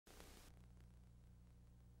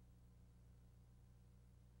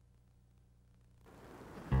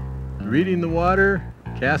reading the water,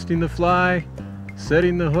 casting the fly,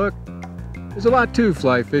 setting the hook. There's a lot to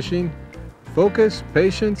fly fishing. Focus,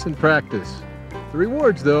 patience, and practice. The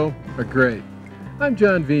rewards, though, are great. I'm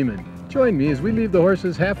John Viehman. Join me as we leave the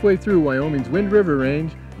horses halfway through Wyoming's Wind River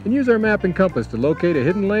Range and use our map and compass to locate a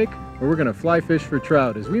hidden lake where we're going to fly fish for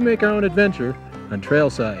trout as we make our own adventure on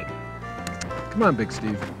Trailside. Come on, Big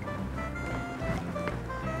Steve.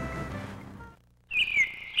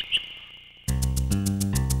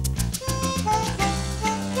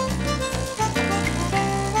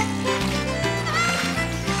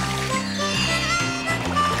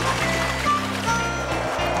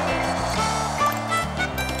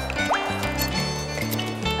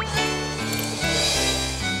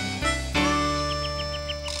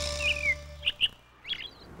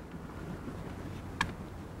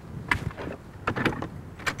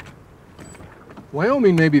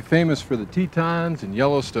 Wyoming may be famous for the Tetons and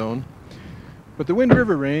Yellowstone, but the Wind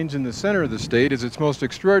River Range in the center of the state is its most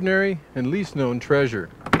extraordinary and least known treasure.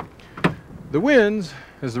 The Winds,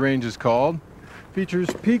 as the range is called, features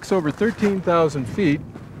peaks over 13,000 feet,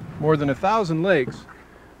 more than 1,000 lakes,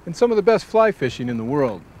 and some of the best fly fishing in the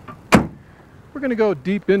world. We're going to go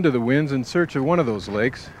deep into the Winds in search of one of those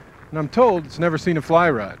lakes, and I'm told it's never seen a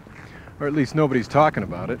fly rod, or at least nobody's talking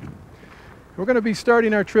about it. We're going to be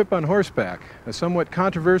starting our trip on horseback, a somewhat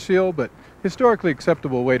controversial but historically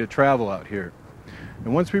acceptable way to travel out here.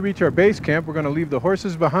 And once we reach our base camp, we're going to leave the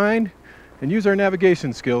horses behind and use our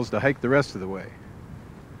navigation skills to hike the rest of the way.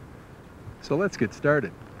 So let's get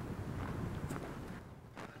started.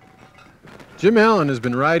 Jim Allen has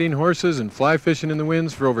been riding horses and fly fishing in the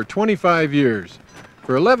Winds for over 25 years.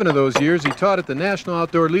 For 11 of those years, he taught at the National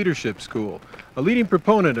Outdoor Leadership School, a leading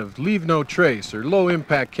proponent of leave no trace or low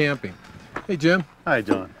impact camping. Hey, Jim. Hi,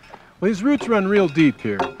 John. Well, his roots run real deep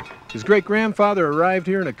here. His great-grandfather arrived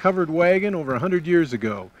here in a covered wagon over 100 years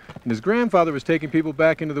ago, and his grandfather was taking people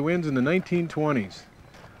back into the Winds in the 1920s.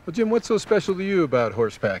 Well, Jim, what's so special to you about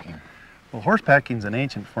horsepacking? Well, horsepacking is an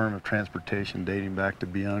ancient form of transportation dating back to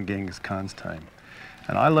beyond Genghis Khan's time.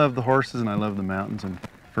 And I love the horses and I love the mountains, and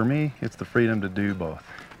for me, it's the freedom to do both.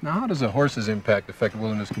 Now, how does a horse's impact affect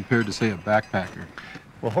wilderness compared to, say, a backpacker?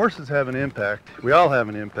 Well, horses have an impact. We all have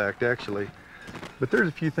an impact, actually. But there's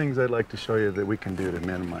a few things I'd like to show you that we can do to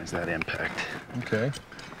minimize that impact. Okay.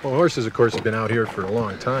 Well, horses, of course, have been out here for a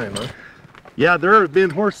long time, huh? Yeah, there have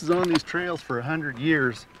been horses on these trails for 100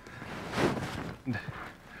 years.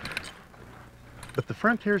 But the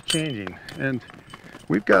frontier's changing, and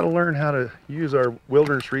we've got to learn how to use our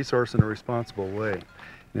wilderness resource in a responsible way.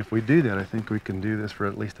 And if we do that, I think we can do this for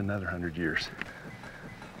at least another 100 years.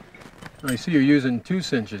 I see you're using 2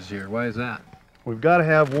 cinches here. Why is that? We've got to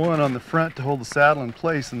have one on the front to hold the saddle in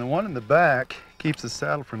place, and the one in the back keeps the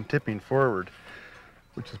saddle from tipping forward,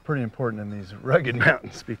 which is pretty important in these rugged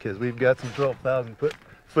mountains because we've got some 12,000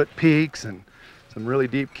 foot peaks and some really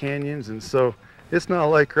deep canyons, and so it's not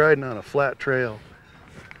like riding on a flat trail.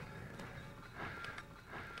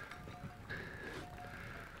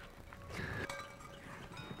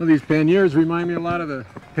 Well, these panniers remind me a lot of the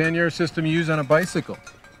pannier system you use on a bicycle.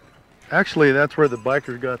 Actually, that's where the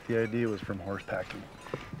bikers got the idea, was from horsepacking.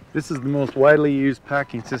 This is the most widely used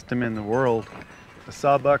packing system in the world, a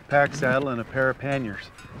sawbuck pack saddle and a pair of panniers.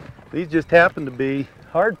 These just happen to be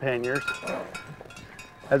hard panniers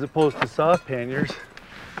as opposed to soft panniers.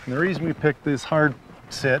 And the reason we picked this hard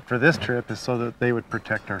set for this trip is so that they would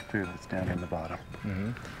protect our food that's down in the bottom.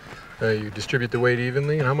 Mm-hmm. You distribute the weight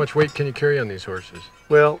evenly. How much weight can you carry on these horses?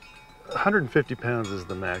 Well, 150 pounds is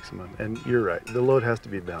the maximum, and you're right, the load has to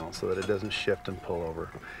be balanced so that it doesn't shift and pull over.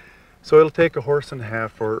 So it'll take a horse and a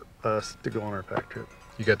half for us to go on our pack trip.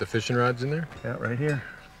 You got the fishing rods in there? Yeah, right here.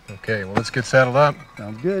 Okay, well, let's get saddled up.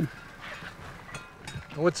 Sounds good.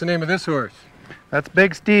 What's the name of this horse? That's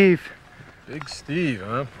Big Steve. Big Steve,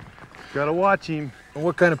 huh? Gotta watch him. Well,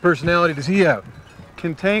 what kind of personality does he have?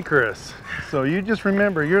 Cantankerous. So you just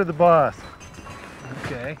remember, you're the boss.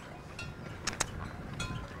 Okay.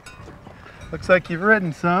 Looks like you've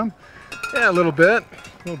ridden some. Yeah, a little bit.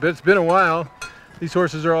 It's been a while. These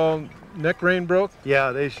horses are all neck rein broke?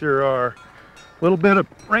 Yeah, they sure are. A little bit of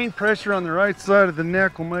rein pressure on the right side of the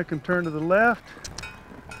neck will make them turn to the left.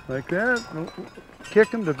 Like that.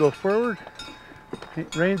 Kick them to go forward.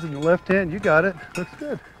 Reins in the left hand. You got it. Looks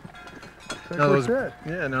good. Looks like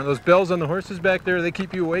now those bells on the horses back there, they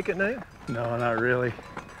keep you awake at night? No, not really.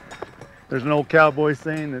 There's an old cowboy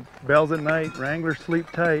saying that bells at night, wranglers sleep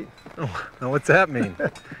tight. Oh, now what's that mean?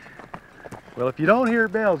 Well, if you don't hear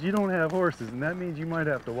bells, you don't have horses, and that means you might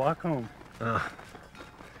have to walk home. So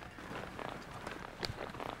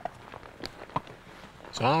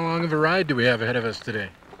how long of a ride do we have ahead of us today?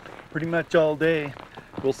 Pretty much all day.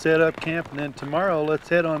 we'll set up camp, and then tomorrow let's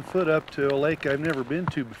head on foot up to a lake I've never been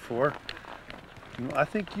to before. I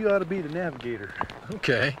think you ought to be the navigator.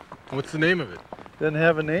 Okay. What's the name of it? Doesn't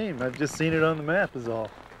have a name. I've just seen it on the map is all.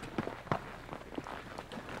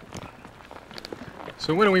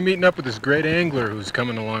 So when are we meeting up with this great angler who's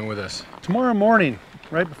coming along with us? Tomorrow morning,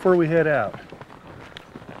 right before we head out.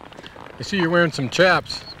 I see you're wearing some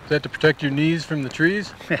chaps. Is that to protect your knees from the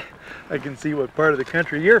trees? I can see what part of the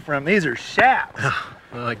country you're from. These are chaps.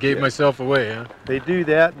 Well, I gave myself away, huh? They do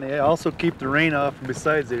that, and they also keep the rain off, and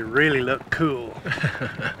besides, they really look cool.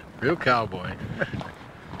 Real cowboy.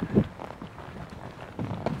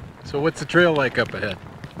 So what's the trail like up ahead?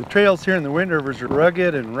 The trails here in the Wind Rivers are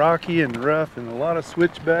rugged and rocky and rough, and a lot of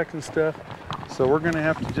switchbacks and stuff. So we're going to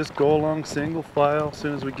have to just go along single file as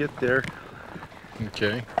soon as we get there.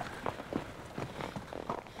 Okay.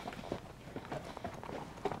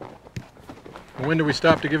 When do we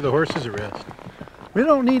stop to give the horses a rest? We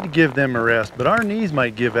don't need to give them a rest, but our knees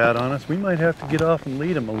might give out on us. We might have to get off and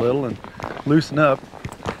lead them a little and loosen up.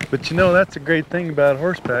 But you know, that's a great thing about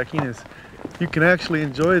horsebacking is you can actually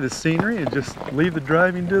enjoy the scenery and just leave the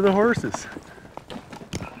driving to the horses.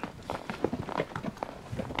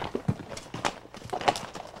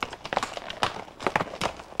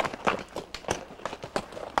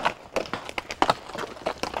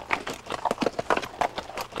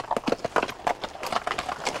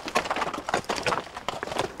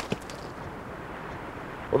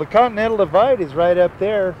 Well, the Continental Divide is right up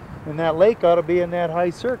there, and that lake ought to be in that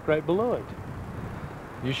high cirque right below it.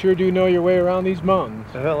 You sure do know your way around these mountains.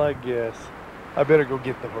 Well, I guess. I better go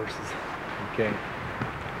get the horses. Okay.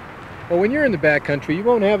 Well, when you're in the backcountry, you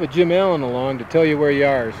won't have a Jim Allen along to tell you where you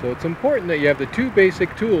are, so it's important that you have the two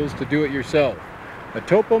basic tools to do it yourself, a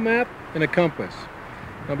topo map and a compass.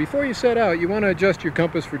 Now, before you set out, you want to adjust your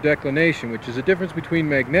compass for declination, which is the difference between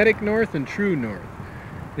magnetic north and true north.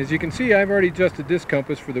 As you can see, I've already adjusted this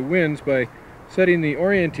compass for the winds by setting the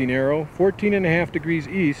orienting arrow 14.5 degrees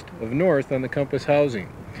east of north on the compass housing.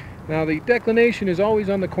 Now, the declination is always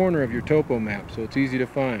on the corner of your topo map, so it's easy to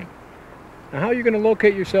find. Now, how you're going to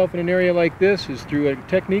locate yourself in an area like this is through a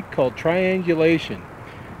technique called triangulation.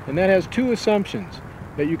 And that has two assumptions: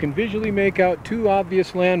 that you can visually make out two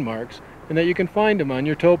obvious landmarks and that you can find them on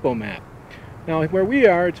your topo map. Now, where we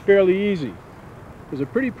are, it's fairly easy. There's a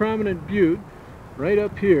pretty prominent butte right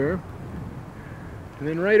up here, and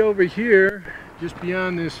then right over here, just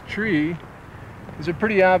beyond this tree, is a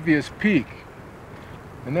pretty obvious peak.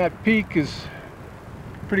 And that peak is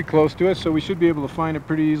pretty close to us, so we should be able to find it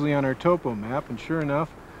pretty easily on our topo map. And sure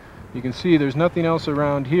enough, you can see there's nothing else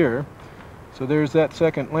around here, so there's that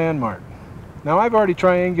second landmark. Now, I've already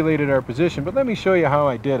triangulated our position, but let me show you how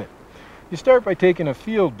I did it. You start by taking a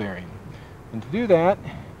field bearing, and to do that,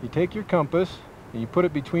 you take your compass and you put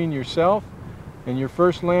it between yourself and your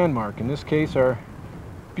first landmark, in this case our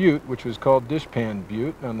butte, which was called Dishpan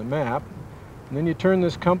Butte on the map. And then you turn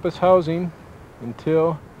this compass housing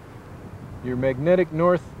until your magnetic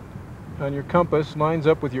north on your compass lines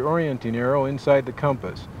up with your orienting arrow inside the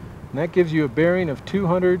compass. And that gives you a bearing of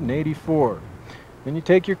 284. Then you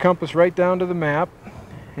take your compass right down to the map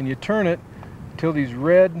and you turn it until these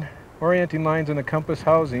red orienting lines on the compass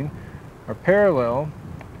housing are parallel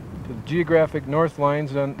to the geographic north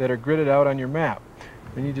lines that are gridded out on your map.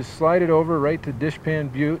 Then you just slide it over right to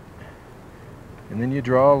Dishpan Butte, and then you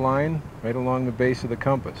draw a line right along the base of the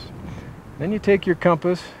compass. Then you take your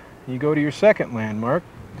compass and you go to your second landmark,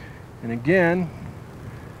 and again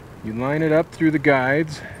you line it up through the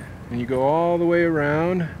guides and you go all the way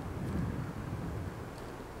around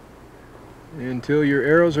until your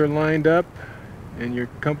arrows are lined up and your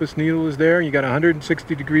compass needle is there and you got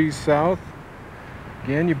 160 degrees south.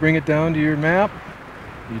 Again, you bring it down to your map,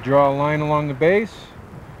 you draw a line along the base,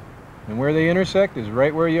 and where they intersect is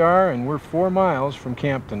right where you are, and we're 4 miles from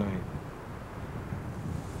camp tonight.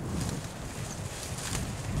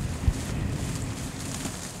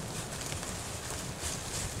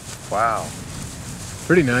 Wow.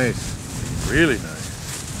 Pretty nice. Really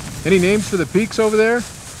nice. Any names for the peaks over there?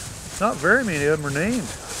 Not very many of them are named.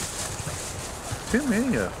 Too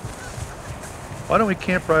many of them. Why don't we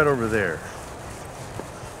camp right over there?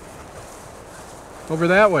 Over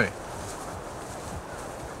that way.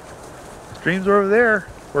 Streams are over there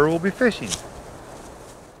where we'll be fishing.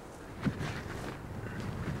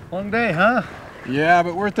 Long day, huh? Yeah,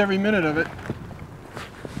 but worth every minute of it.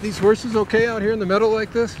 These horses okay out here in the meadow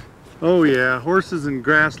like this? Oh yeah, horses and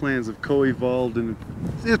grasslands have co-evolved, and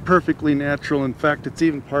it's perfectly natural. In fact, it's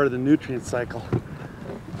even part of the nutrient cycle.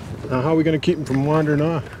 Now, how are we going to keep them from wandering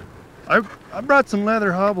off? I brought some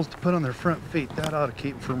leather hobbles to put on their front feet. That ought to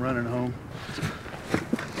keep them from running home.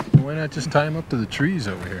 Why not just tie them up to the trees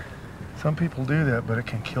over here? Some people do that, but it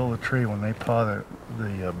can kill the tree when they paw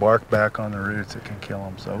the bark back on the roots. It can kill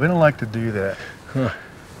them, so we don't like to do that. Huh.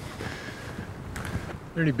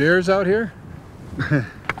 Are there any bears out here?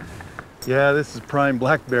 Yeah, this is prime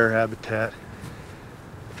black bear habitat.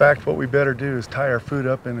 In fact, what we better do is tie our food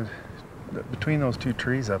up in between those two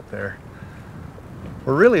trees up there.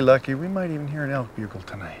 We're really lucky. We might even hear an elk bugle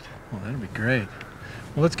tonight. Well, that'd be great.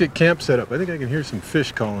 Well, let's get camp set up. I think I can hear some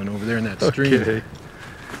fish calling over there in that stream. Okay.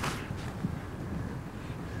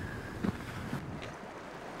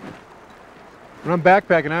 When I'm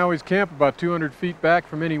backpacking, I always camp about 200 feet back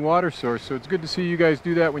from any water source, so it's good to see you guys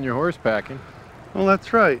do that when you're horsepacking. Well,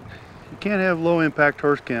 that's right. You can't have low-impact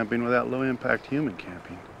horse camping without low-impact human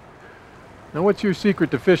camping. Now, what's your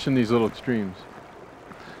secret to fishing these little streams?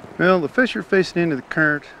 Well, the fish are facing into the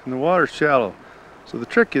current and the water's shallow. So the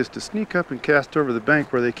trick is to sneak up and cast over the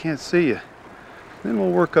bank where they can't see you. Then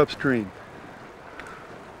we'll work upstream.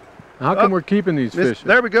 How come we're keeping these fish?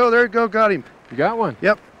 There we go, got him. You got one?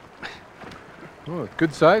 Yep. Oh,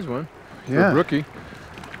 good size one. For Yeah. a rookie.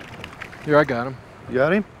 Here, I got him. You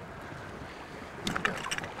got him?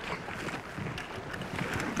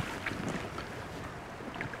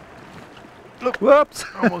 Look, whoops.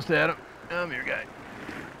 Almost had him. Come here, guy.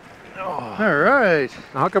 Oh. All right.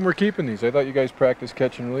 Now, how come we're keeping these? I thought you guys practiced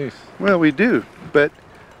catch and release. Well, we do, but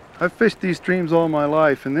I've fished these streams all my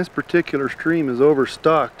life, and this particular stream is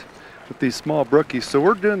overstocked with these small brookies, so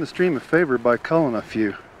we're doing the stream a favor by culling a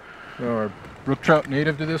few. Oh, are brook trout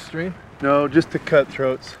native to this stream? No, just the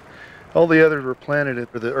cutthroats. All the others were planted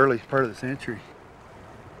at the early part of the century.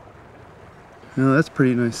 Well, that's a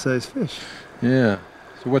pretty nice sized fish. Yeah.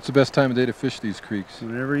 So what's the best time of day to fish these creeks?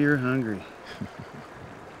 Whenever you're hungry.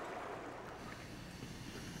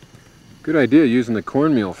 Good idea using the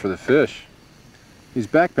cornmeal for the fish. These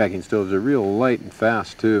backpacking stoves are real light and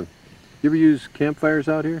fast too. You ever use campfires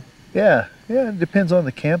out here? Yeah, it depends on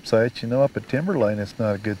the campsites. You know, up at Timberline it's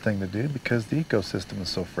not a good thing to do because the ecosystem is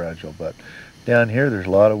so fragile. But down here there's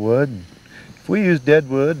a lot of wood. And if we use dead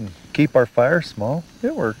wood and keep our fire small,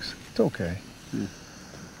 it works. It's okay.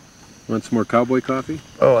 Want some more cowboy coffee?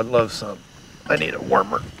 Oh, I'd love some. I need a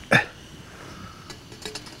warmer.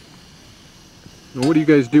 Now, what do you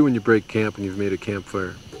guys do when you break camp and you've made a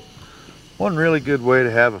campfire? One really good way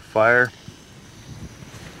to have a fire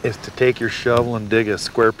is to take your shovel and dig a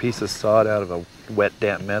square piece of sod out of a wet,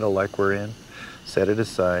 damp meadow like we're in. Set it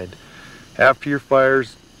aside. After your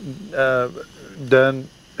fire's done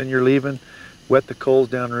and you're leaving, wet the coals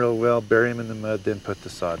down real well, bury them in the mud, then put the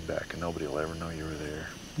sod back, and nobody will ever know you were there.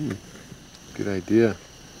 Good idea. Well,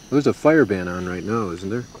 there's a fire ban on right now, isn't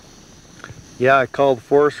there? Yeah, I called the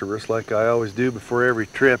Forest Service like I always do before every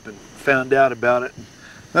trip and found out about it.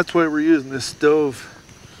 That's why we're using this stove.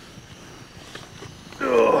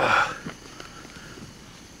 Ugh.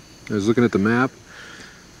 I was looking at the map.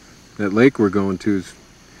 That lake we're going to,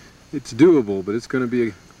 it's doable, but it's going to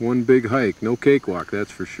be one big hike. No cakewalk,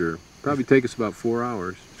 that's for sure. Probably take us about 4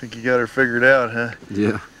 hours. Think you got her figured out, huh?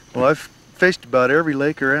 Yeah. Well, I've fished about every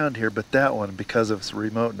lake around here but that one because of its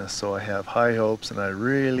remoteness, so I have high hopes and I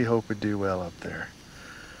really hope we do well up there.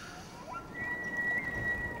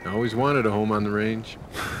 I always wanted a home on the range.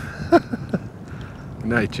 Good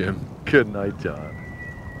night, Jim. Good night, John.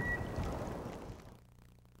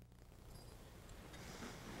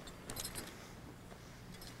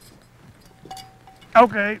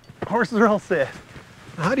 Okay, horses are all set.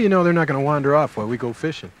 How do you know they're not going to wander off while we go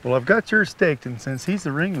fishing? Well, I've got yours staked, and since he's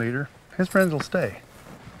the ringleader, his friends will stay.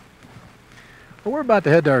 Well, we're about to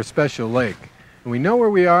head to our special lake. And we know where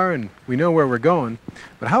we are and we know where we're going,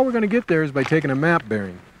 but how we're going to get there is by taking a map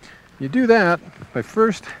bearing. You do that by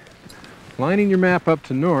first lining your map up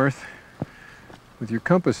to north with your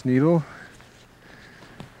compass needle,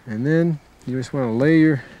 and then you just want to lay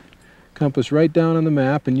your compass right down on the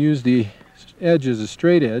map and use the edge as a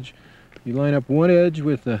straight edge. You line up one edge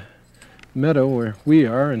with the meadow where we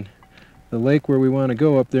are and the lake where we want to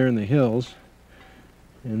go up there in the hills,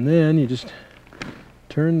 and then you just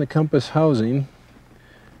turn the compass housing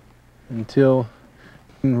until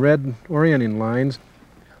red orienting lines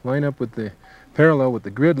line up with the parallel with the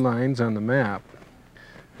grid lines on the map.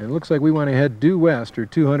 And it looks like we want to head due west, or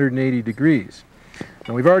 280 degrees.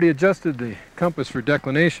 Now we've already adjusted the compass for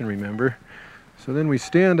declination, remember? So then we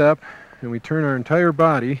stand up and we turn our entire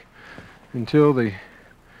body until the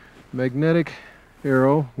magnetic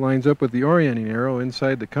arrow lines up with the orienting arrow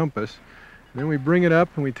inside the compass. And then we bring it up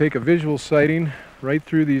and we take a visual sighting right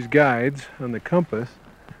through these guides on the compass.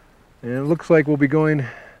 And it looks like we'll be going,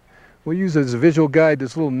 we'll use as a visual guide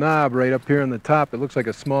this little knob right up here on the top. It looks like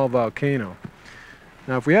a small volcano.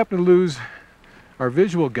 Now if we happen to lose our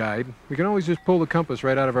visual guide, we can always just pull the compass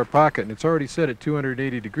right out of our pocket, and it's already set at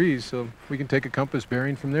 280 degrees, so we can take a compass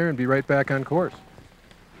bearing from there and be right back on course.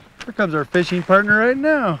 Here comes our fishing partner right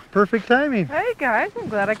now. Perfect timing. Hey guys, I'm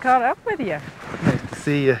glad I caught up with you. Nice to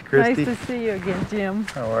see you, Christy. Nice to see you again, Jim.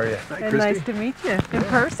 How are you? Hi, And Christy. nice to meet you in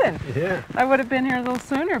person. Yeah. I would have been here a little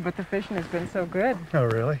sooner, but the fishing has been so good. Oh,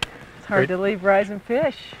 really? It's hard to leave Rise and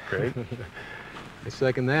fish. Great. I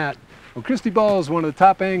second that. Well, Christy Ball is one of the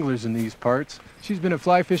top anglers in these parts. She's been a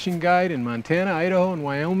fly fishing guide in Montana, Idaho, and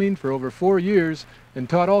Wyoming for over 4 years and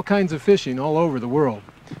taught all kinds of fishing all over the world.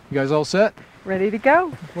 You guys all set? Ready to go.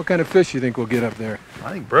 What kind of fish you think we'll get up there?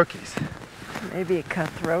 I think brookies. Maybe a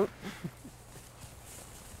cutthroat.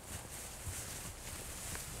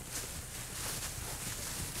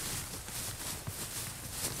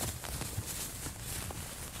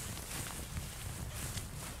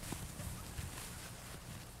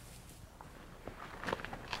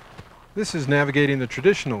 This is navigating the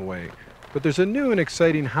traditional way, but there's a new and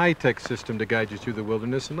exciting high-tech system to guide you through the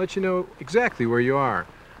wilderness and let you know exactly where you are.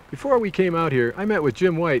 Before we came out here, I met with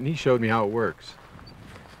Jim White and he showed me how it works.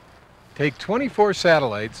 Take 24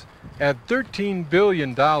 satellites, add $13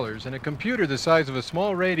 billion and a computer the size of a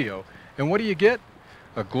small radio, and what do you get?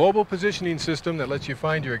 A global positioning system that lets you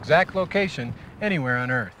find your exact location anywhere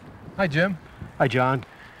on Earth. Hi, Jim. Hi, John.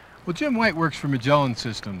 Well, Jim White works for Magellan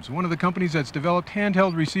Systems, one of the companies that's developed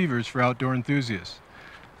handheld receivers for outdoor enthusiasts.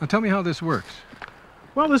 Now tell me how this works.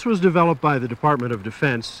 Well, this was developed by the Department of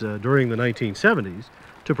Defense during the 1970s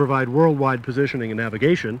to provide worldwide positioning and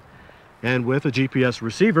navigation. And with a GPS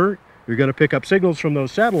receiver, you're going to pick up signals from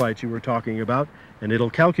those satellites you were talking about, and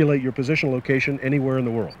it'll calculate your position location anywhere in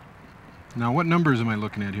the world. Now what numbers am I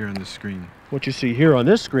looking at here on this screen? What you see here on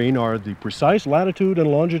this screen are the precise latitude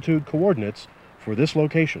and longitude coordinates for this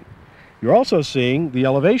location. You're also seeing the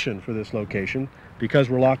elevation for this location because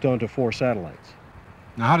we're locked onto 4 satellites.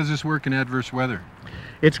 Now how does this work in adverse weather?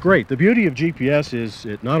 It's great. The beauty of GPS is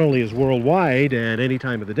it not only is worldwide at any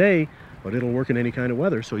time of the day, but it'll work in any kind of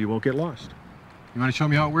weather so you won't get lost. You want to show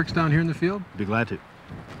me how it works down here in the field? Be glad to.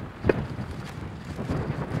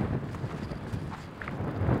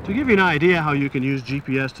 To give you an idea how you can use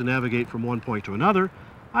GPS to navigate from one point to another,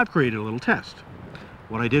 I've created a little test.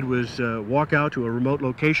 What I did was walk out to a remote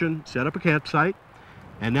location, set up a campsite,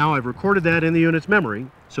 and now I've recorded that in the unit's memory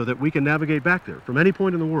so that we can navigate back there from any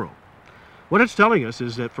point in the world. What it's telling us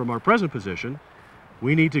is that from our present position,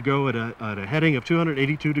 we need to go at a heading of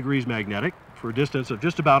 282 degrees magnetic for a distance of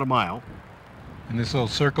just about a mile. And this little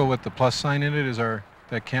circle with the plus sign in it is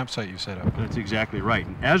that campsite you set up. That's exactly right.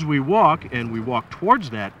 And as we walk, and we walk towards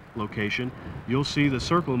that location, you'll see the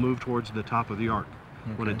circle move towards the top of the arc.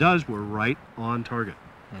 Okay. When it does, we're right on target.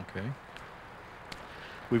 Okay.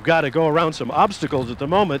 We've got to go around some obstacles at the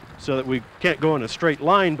moment so that we can't go in a straight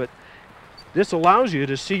line, but this allows you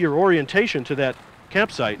to see your orientation to that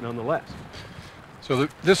campsite nonetheless. So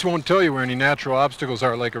this won't tell you where any natural obstacles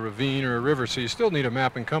are, like a ravine or a river, so you still need a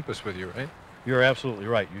map and compass with you, right? You're absolutely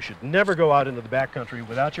right. You should never go out into the backcountry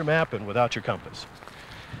without your map and without your compass.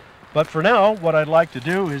 But for now, what I'd like to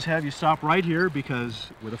do is have you stop right here because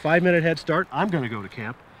with a 5-minute head start, I'm going to go to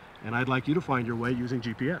camp, and I'd like you to find your way using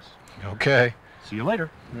GPS. Okay. See you later.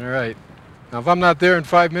 All right. Now, if I'm not there in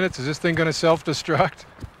 5 minutes, is this thing going to self-destruct?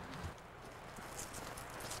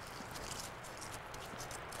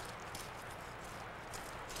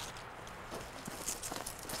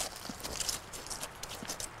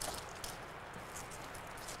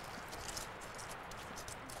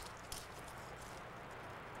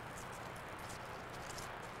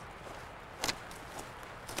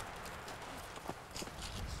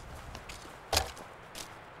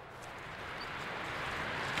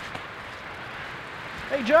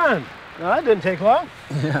 Hey, John. Now, that didn't take long.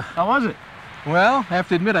 Yeah. How was it? Well, I have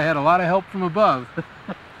to admit I had a lot of help from above.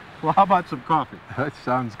 Well, how about some coffee? That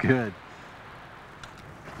sounds good.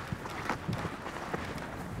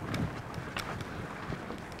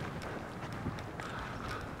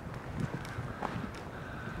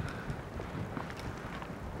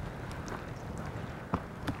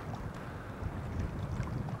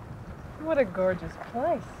 What a gorgeous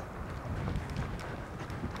place.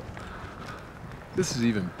 This is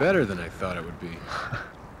even better than I thought it would be.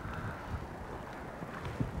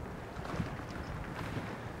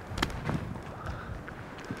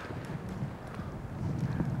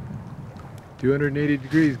 "280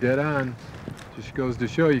 degrees, dead on." Just goes to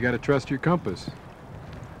show you got to trust your compass.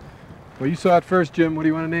 Well, you saw it first, Jim. What do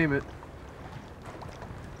you want to name it?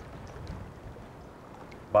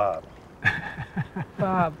 Bob.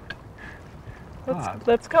 Bob. Bob.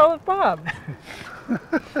 Let's call it Bob.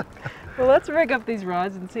 Well, let's rig up these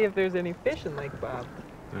rods and see if there's any fish in Lake Bob.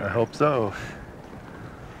 I hope so.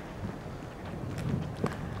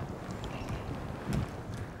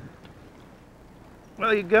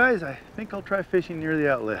 Well, you guys, I think I'll try fishing near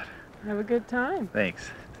the outlet. Have a good time. Thanks.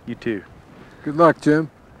 You too. Good luck, Jim.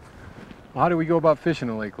 How do we go about fishing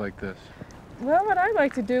a lake like this? Well, what I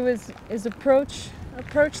like to do is approach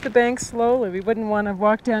the bank slowly. We wouldn't want to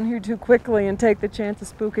walk down here too quickly and take the chance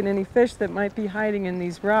of spooking any fish that might be hiding in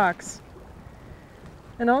these rocks.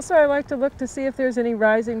 And also I like to look to see if there's any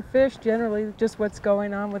rising fish, generally just what's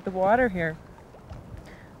going on with the water here.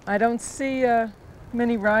 I don't see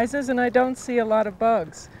many rises and I don't see a lot of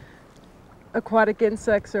bugs. Aquatic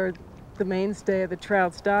insects are the mainstay of the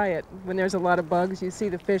trout's diet. When there's a lot of bugs, you see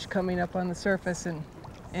the fish coming up on the surface and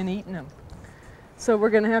eating them. So we're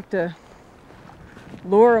going to have to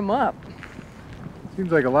lure them up.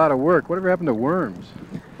 Seems like a lot of work. Whatever happened to worms?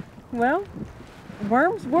 Well,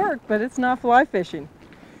 worms work, but it's not fly fishing.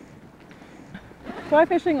 Fly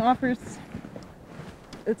fishing offers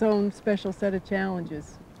its own special set of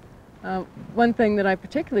challenges. One thing that I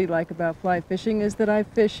particularly like about fly fishing is that I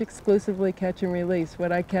fish exclusively catch and release.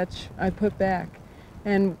 What I catch, I put back.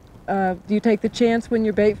 And you take the chance when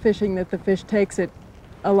you're bait fishing that the fish takes it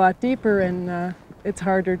a lot deeper and it's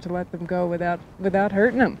harder to let them go without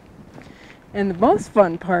hurting them. And the most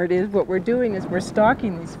fun part is what we're doing is we're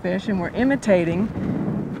stalking these fish and we're imitating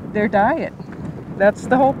their diet. That's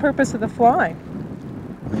the whole purpose of the fly.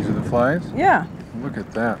 These are the flies? Yeah. Look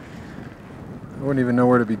at that. I wouldn't even know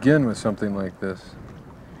where to begin with something like this.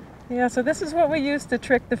 Yeah, so this is what we use to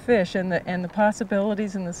trick the fish and the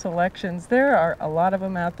possibilities and the selections. There are a lot of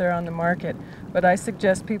them out there on the market. What I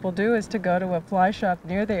suggest people do is to go to a fly shop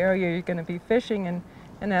near the area you're going to be fishing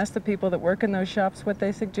and ask the people that work in those shops what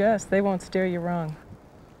they suggest. They won't steer you wrong.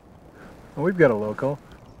 Oh, we've got a local.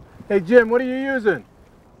 Hey Jim, what are you using?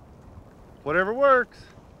 Whatever works.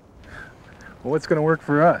 Well, what's going to work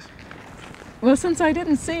for us? Well, since I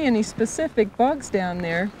didn't see any specific bugs down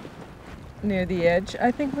there near the edge,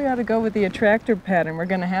 I think we ought to go with the attractor pattern. We're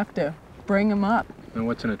going to have to bring them up. And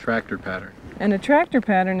what's an attractor pattern? An attractor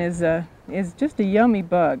pattern is just a yummy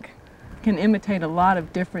bug. It can imitate a lot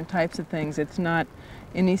of different types of things. It's not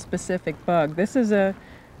any specific bug. This is a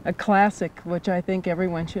classic, which I think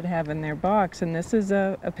everyone should have in their box, and this is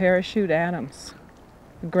a parachute Adams,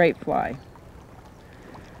 a great fly.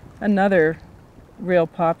 Another real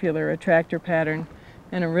popular attractor pattern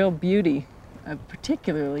and a real beauty, a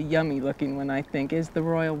particularly yummy looking one I think, is the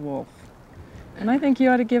royal wolf. And I think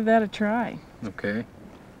you ought to give that a try. Okay.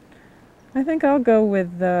 I think I'll go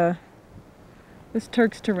with this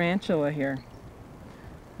Turk's tarantula here.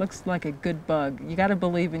 Looks like a good bug. You got to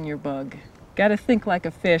believe in your bug. Got to think like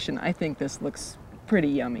a fish, and I think this looks pretty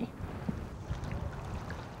yummy.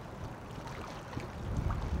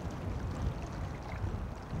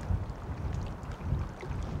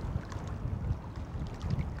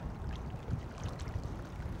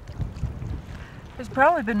 There's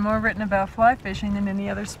probably been more written about fly fishing than any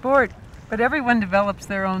other sport, but everyone develops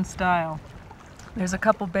their own style. There's a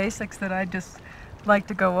couple basics that I just like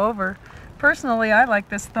to go over. Personally, I like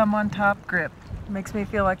this thumb on top grip. It makes me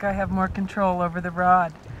feel like I have more control over the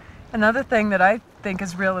rod. Another thing that I think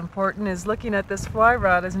is real important is looking at this fly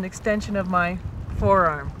rod as an extension of my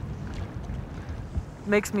forearm. It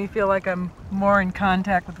makes me feel like I'm more in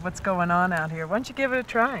contact with what's going on out here. Why don't you give it a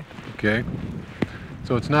try? Okay.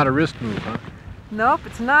 So it's not a wrist move, huh? Nope,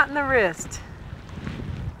 it's not in the wrist.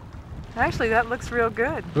 Actually, that looks real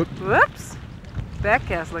good. Oop. Whoops! That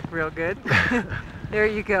cast looked real good. There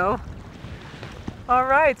you go. All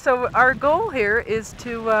right, so our goal here is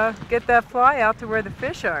to get that fly out to where the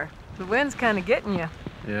fish are. The wind's kind of getting you.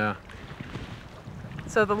 Yeah.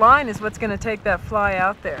 So the line is what's going to take that fly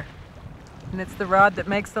out there. And it's the rod that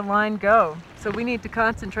makes the line go. So we need to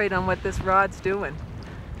concentrate on what this rod's doing.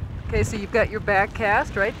 Okay, so you've got your back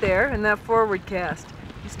cast right there and that forward cast.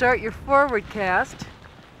 You start your forward cast,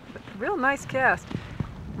 real nice cast,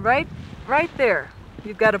 right there.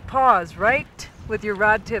 You've got to pause right with your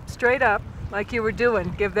rod tip straight up like you were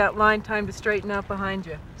doing. Give that line time to straighten out behind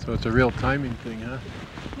you. So it's a real timing thing, huh?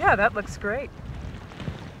 Yeah, that looks great.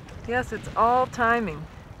 Yes, it's all timing.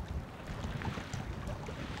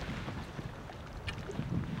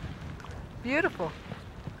 Beautiful.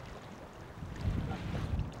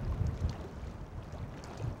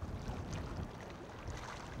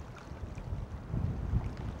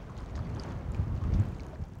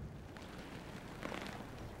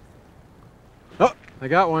 Oh, I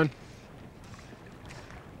got one.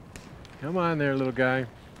 Come on there, little guy.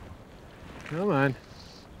 Come on.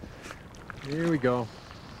 Here we go.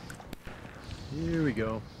 Here we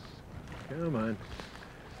go. Come on.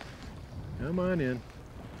 Come on in.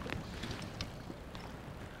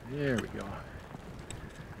 There we go.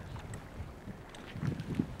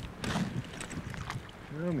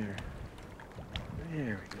 Come here.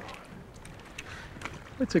 There we go.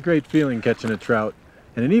 It's a great feeling catching a trout,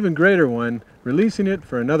 and an even greater one releasing it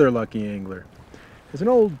for another lucky angler. As an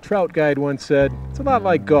old trout guide once said, it's a lot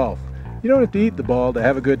like golf. You don't have to eat the ball to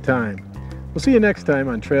have a good time. We'll see you next time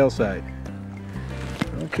on Trailside.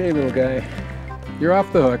 Okay, little guy, you're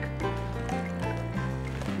off the hook.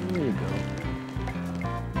 There you go.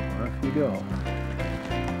 Off you go.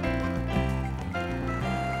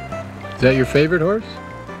 Is that your favorite horse?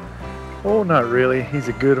 Oh, not really. He's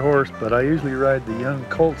a good horse, but I usually ride the young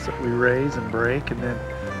colts that we raise and break, and then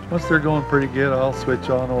once they're going pretty good, I'll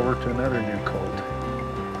switch on over to another new colt.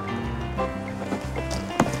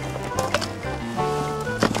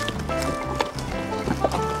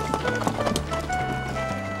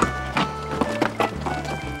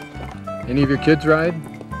 Any of your kids ride?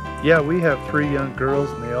 Yeah, we have 3 young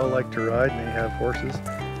girls, and they all like to ride, and they have horses.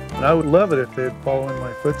 And I would love it if they'd follow in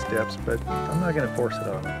my footsteps, but I'm not going to force it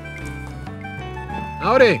on them.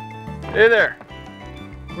 Howdy! Hey there.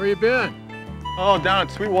 Where you been? Oh, down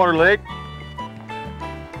at Sweetwater Lake.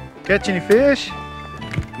 Catch any fish?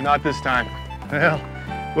 Not this time. Well,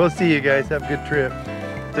 we'll see you guys. Have a good trip.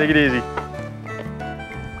 Take it easy.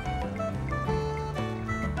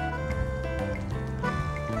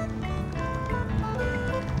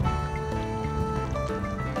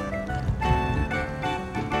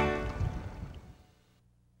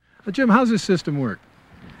 Jim, how's this system work?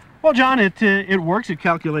 Well, John, it works. It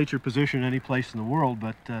calculates your position any place in the world,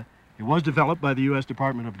 but it was developed by the U.S.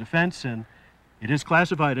 Department of Defense, and it is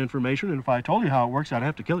classified information, and if I told you how it works, I'd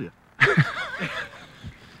have to kill you.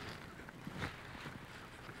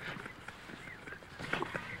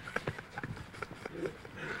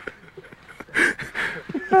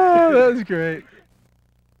 Oh, that was great.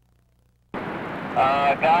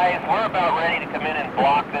 Guys, we're about ready to come in and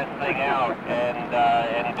block this thing out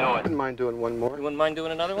and do it. Wouldn't mind doing one more. You wouldn't mind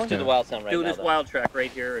doing another one? Do the wild sound right now. Do this wild track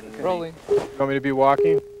right here and Rolling. You want me to be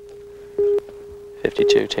walking?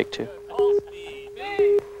 52, take 2. Full speed,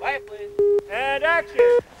 B, quiet please. And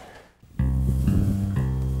action!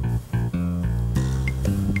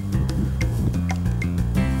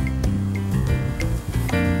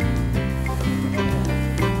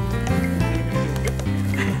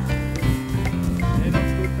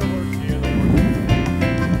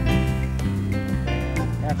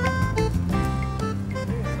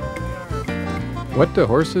 What do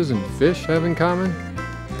horses and fish have in common?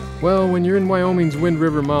 Well, when you're in Wyoming's Wind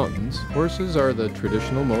River Mountains, horses are the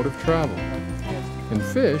traditional mode of travel. And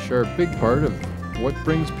fish are a big part of what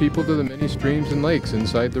brings people to the many streams and lakes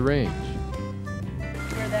inside the range.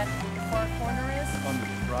 Where that far corner is? On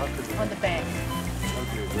the rock or On the bank.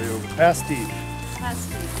 okay, way over past Steve. Past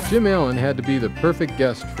Steve, yeah. Jim Allen had to be the perfect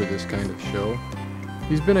guest for this kind of show.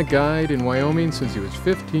 He's been a guide in Wyoming since he was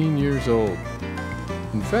 15 years old.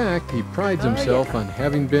 In fact, he prides himself on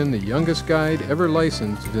having been the youngest guide ever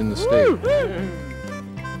licensed in the state.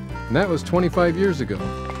 And that was 25 years ago.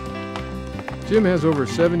 Jim has over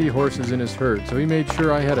 70 horses in his herd, so he made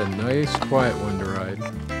sure I had a nice, quiet one to ride.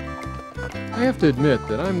 I have to admit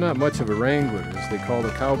that I'm not much of a wrangler, as they call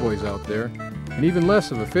the cowboys out there, and even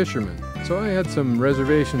less of a fisherman, so I had some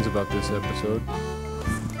reservations about this episode.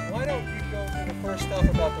 Why don't you go through the first stuff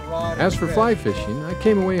about the rod? As for fly fishing, I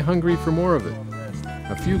came away hungry for more of it.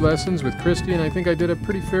 A few lessons with Christy, and I think I did a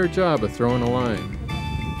pretty fair job of throwing a line.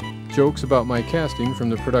 Jokes about my casting from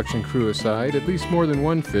the production crew aside, at least more than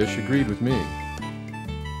one fish agreed with me.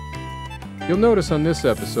 You'll notice on this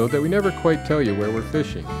episode that we never quite tell you where we're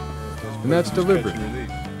fishing, and that's deliberate.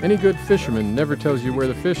 Any good fisherman never tells you where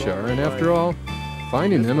the fish are, and after all,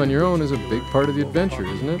 finding them on your own is a big part of the adventure,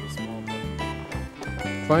 isn't it?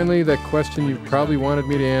 Finally, that question you probably wanted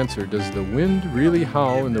me to answer, does the wind really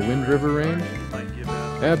howl in the Wind River Range?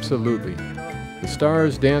 Absolutely. The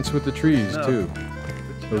stars dance with the trees, too.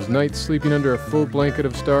 Those nights sleeping under a full blanket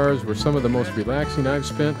of stars were some of the most relaxing I've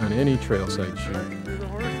spent on any trailside shoot.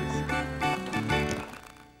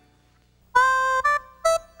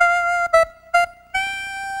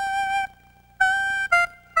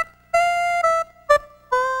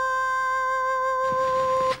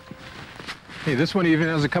 Hey, this one even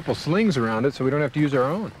has a couple slings around it, so we don't have to use our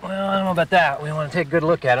own. Well, I don't know about that. We want to take a good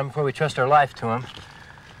look at them before we trust our life to them.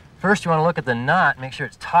 First, you want to look at the knot, make sure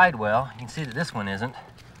it's tied well. You can see that this one isn't.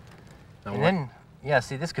 And then, yeah,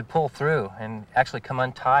 see, this could pull through and actually come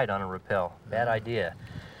untied on a rappel. Bad idea.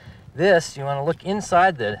 This, you want to look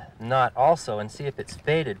inside the knot also and see if it's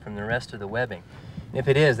faded from the rest of the webbing. And if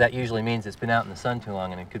it is, that usually means it's been out in the sun too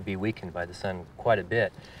long and it could be weakened by the sun quite a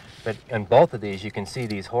bit. But in both of these, you can see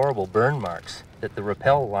these horrible burn marks that the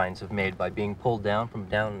rappel lines have made by being pulled down from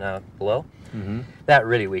down below. That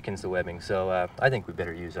really weakens the webbing, so I think we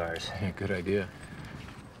better use ours. Yeah, good idea.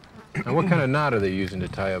 Now, what kind of knot are they using to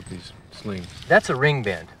tie up these slings? That's a ring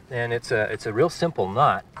bend, and it's a real simple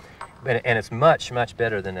knot, and it's much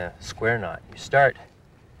better than a square knot. You start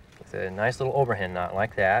with a nice little overhand knot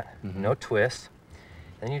like that, no twist,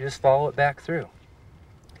 then you just follow it back through.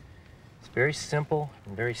 It's very simple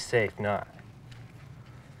and very safe knot.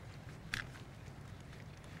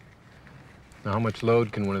 Now, how much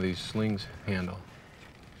load can one of these slings handle?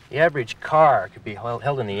 The average car could be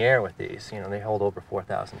held in the air with these. You know, they hold over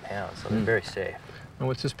 4,000 pounds, so they're very safe. Now,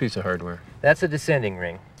 what's this piece of hardware? That's a descending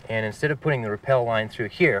ring, and instead of putting the rappel line through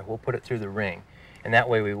here, we'll put it through the ring. And that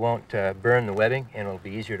way we won't burn the webbing, and it'll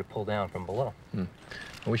be easier to pull down from below. Well,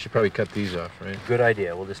 we should probably cut these off, right? Good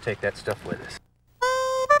idea. We'll just take that stuff with us.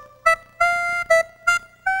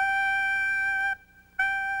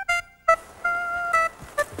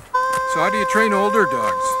 So how do you train older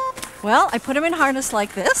dogs? Well, I put them in harness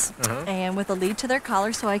like this, and with a lead to their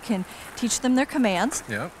collar so I can teach them their commands.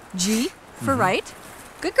 Yeah. G for right.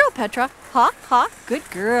 Good girl, Petra. Ha, ha, good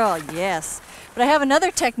girl, yes. But I have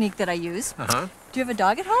another technique that I use. Do you have a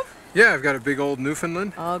dog at home? Yeah, I've got a big old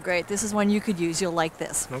Newfoundland. Oh, great. This is one you could use. You'll like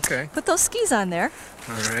this. Okay. Put those skis on there.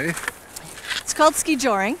 All right. It's called ski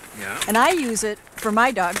joring. Yeah. And I use it for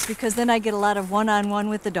my dogs because then I get a lot of one-on-one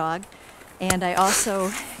with the dog. And I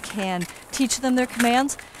also can teach them their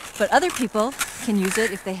commands. But other people can use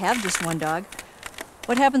it if they have just one dog.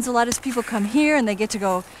 What happens a lot is people come here and they get to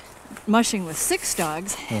go mushing with 6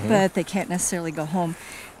 dogs, but they can't necessarily go home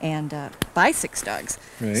and buy 6 dogs.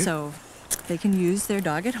 Right. So they can use their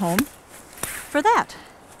dog at home for that.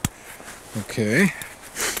 Okay.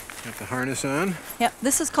 Got the harness on. Yep,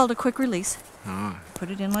 this is called a quick release. Ah.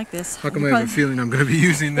 Put it in like this. How come I have a feeling I'm going to be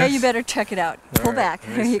using this? Yeah, you better check it out. Pull right, back.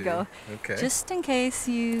 I There you see. go. Okay. Just in case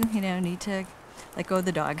you need to let go of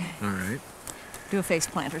the dog. All right. Do a face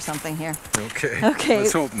plant or something here. Okay. Okay.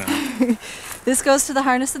 Let's hope not. This goes to the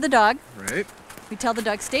harness of the dog. Right. We tell the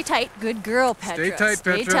dog, stay tight. Good girl, Petra. Stay tight,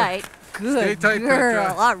 Stay Petra. tight. Good Stay tight, girl.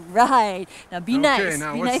 Petra. All right. Now be Okay, nice.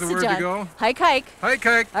 now be what's nice the to word to John. go? Hike, hike. Hike,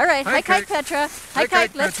 hike. All right. Hike, Hike, hike, hike. Petra. Hike, Hike,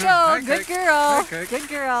 hike. Let's Petra. go. Hike, Good hike. girl. Hike, hike. Good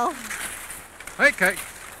girl. Hike, hike.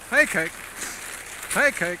 Hike, hike.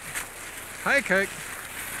 Hike, hike. Hike, hike.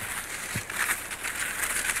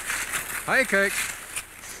 Hike, hike.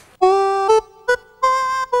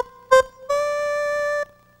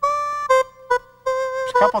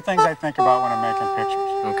 There's a couple things I think about when I'm making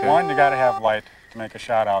pictures. Okay. One, you got to have light to make a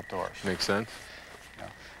shot outdoors. Makes sense.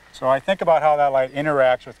 So I think about how that light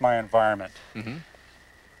interacts with my environment.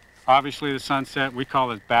 Obviously the sunset, we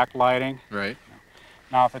call it backlighting. Right.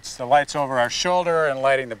 Now if it's the lights over our shoulder and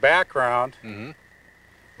lighting the background,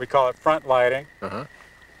 we call it front lighting.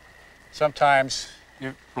 Sometimes,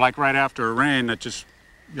 like right after a rain that just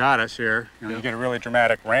got us here, you get a really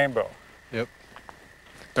dramatic rainbow. Yep.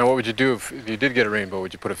 Now what would you do if you did get a rainbow?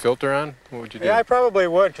 Would you put a filter on? What would you do? Yeah, I probably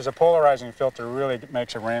would, because a polarizing filter really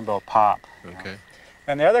makes a rainbow pop. Okay.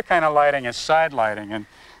 And the other kind of lighting is side lighting, and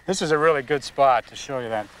this is a really good spot to show you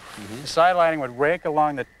that. The side lighting would rake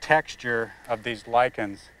along the texture of these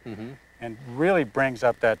lichens and really brings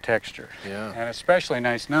up that texture. Yeah. And especially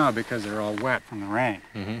nice now because they're all wet from the rain.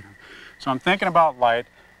 So I'm thinking about light,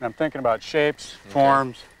 and I'm thinking about shapes,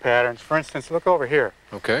 forms, patterns. For instance, look over here.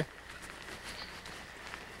 Okay.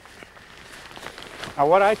 Now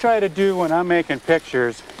what I try to do when I'm making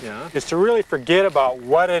pictures is to really forget about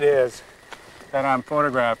what it is that I'm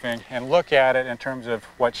photographing and look at it in terms of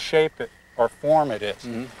what shape it or form it is.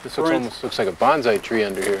 This almost looks like a bonsai tree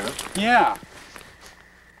under here, huh? Yeah.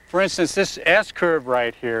 For instance, this S-curve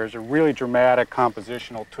right here is a really dramatic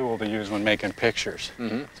compositional tool to use when making pictures.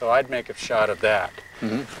 So I'd make a shot of that.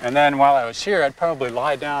 And then while I was here, I'd probably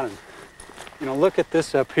lie down and, look at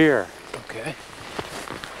this up here. Okay.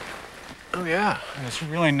 Oh yeah. And it's a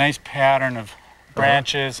really nice pattern of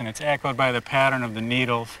branches, and it's echoed by the pattern of the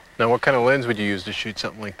needles. Now what kind of lens would you use to shoot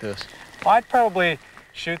something like this? Well, I'd probably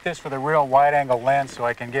shoot this with a real wide-angle lens so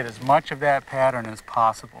I can get as much of that pattern as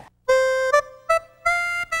possible.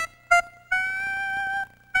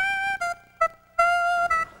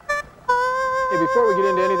 Hey, before we get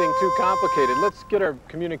into anything too complicated, let's get our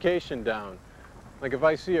communication down. Like if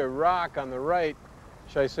I see a rock on the right,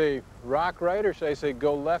 should I say rock right or should I say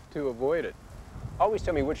go left to avoid it? Always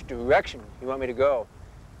tell me which direction you want me to go.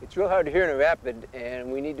 It's real hard to hear in a rapid,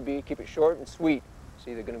 and we need to keep it short and sweet. It's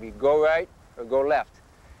either going to be go right or go left.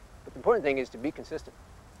 But the important thing is to be consistent.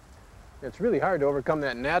 It's really hard to overcome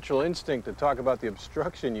that natural instinct to talk about the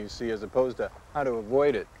obstruction you see as opposed to how to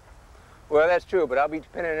avoid it. Well, that's true, but I'll be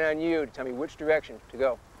dependent on you to tell me which direction to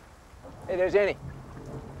go. Hey, there's Annie.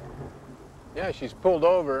 Yeah, she's pulled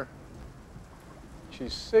over.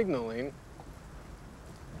 She's signaling.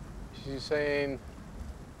 She's saying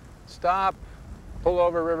stop, pull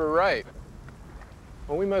over river right.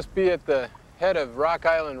 Well, we must be at the head of Rock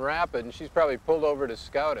Island Rapid, and she's probably pulled over to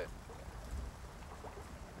scout it.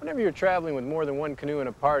 Whenever you're traveling with more than one canoe in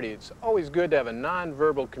a party, it's always good to have a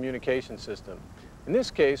non-verbal communication system. In this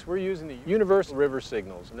case, we're using the universal river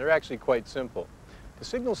signals, and they're actually quite simple. To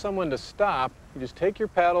signal someone to stop, you just take your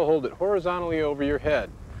paddle, hold it horizontally over your head.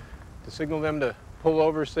 To signal them to pull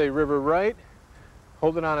over, say river right,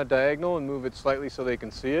 hold it on a diagonal and move it slightly so they can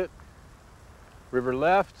see it. River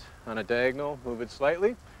left, on a diagonal, move it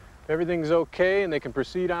slightly. If everything's okay and they can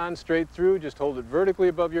proceed on straight through, just hold it vertically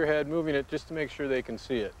above your head, moving it just to make sure they can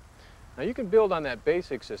see it. Now you can build on that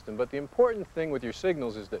basic system, but the important thing with your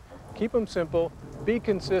signals is to keep them simple, be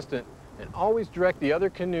consistent, and always direct the other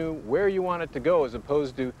canoe where you want it to go as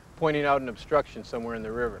opposed to pointing out an obstruction somewhere in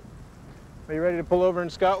the river. Are you ready to pull over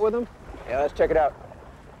and scout with them? Yeah, let's check it out.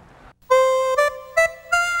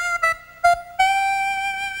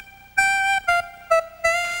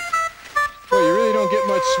 Well, you really don't get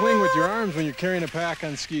much swing with your arms when you're carrying a pack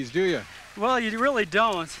on skis, do you? Well, you really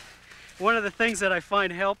don't. One of the things that I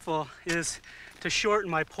find helpful is to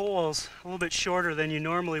shorten my poles a little bit shorter than you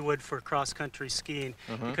normally would for cross-country skiing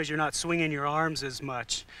because you're not swinging your arms as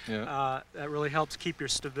much. Yeah. That really helps keep your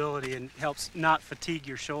stability and helps not fatigue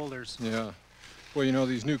your shoulders. Yeah. Well, you know,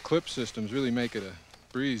 these new clip systems really make it a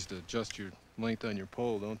breeze to adjust your length on your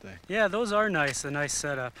pole, don't they? Yeah, those are nice, a nice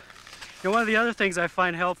setup. You know, one of the other things I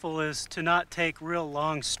find helpful is to not take real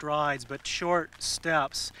long strides, but short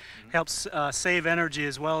steps. Helps save energy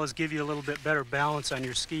as well as give you a little bit better balance on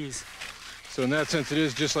your skis. So in that sense, it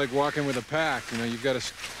is just like walking with a pack. You know, you've got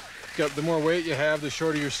to, the more weight you have, the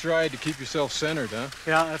shorter your stride to keep yourself centered, huh?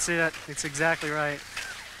 Yeah, that's it. It's exactly right.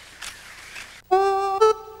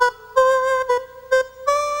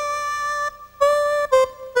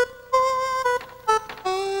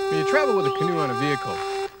 When you travel with a canoe on a vehicle,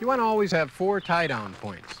 you want to always have 4 tie-down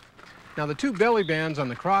points. Now the 2 belly bands on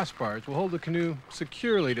the crossbars will hold the canoe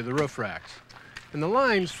securely to the roof racks. And the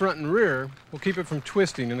lines front and rear will keep it from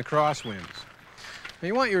twisting in the crosswinds. Now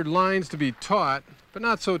you want your lines to be taut, but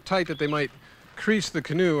not so tight that they might crease the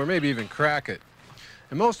canoe or maybe even crack it.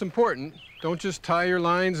 And most important, don't just tie your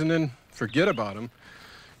lines and then forget about them.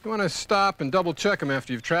 You want to stop and double check them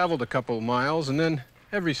after you've traveled a couple of miles, and then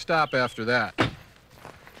every stop after that.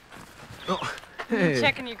 Oh, hey.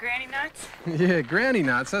 Checking your granny knots? Yeah, granny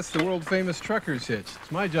knots. That's the world famous trucker's hitch.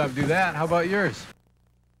 It's my job to do that. How about yours?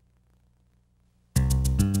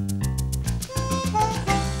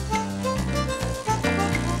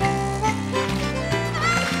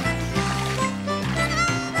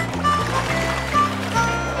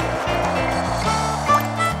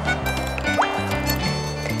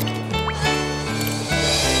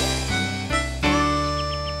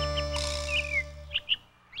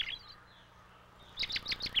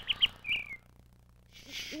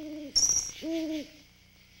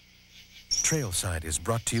 Trailside is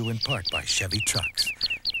brought to you in part by Chevy Trucks.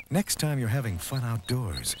 Next time you're having fun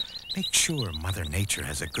outdoors, make sure Mother Nature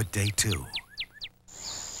has a good day too.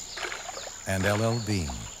 And LL Bean,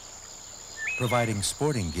 providing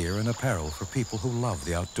sporting gear and apparel for people who love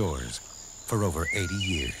the outdoors for over 80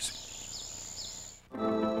 years.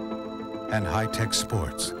 And High Tech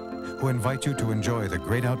Sports, who invite you to enjoy the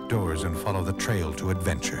great outdoors and follow the trail to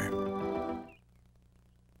adventure.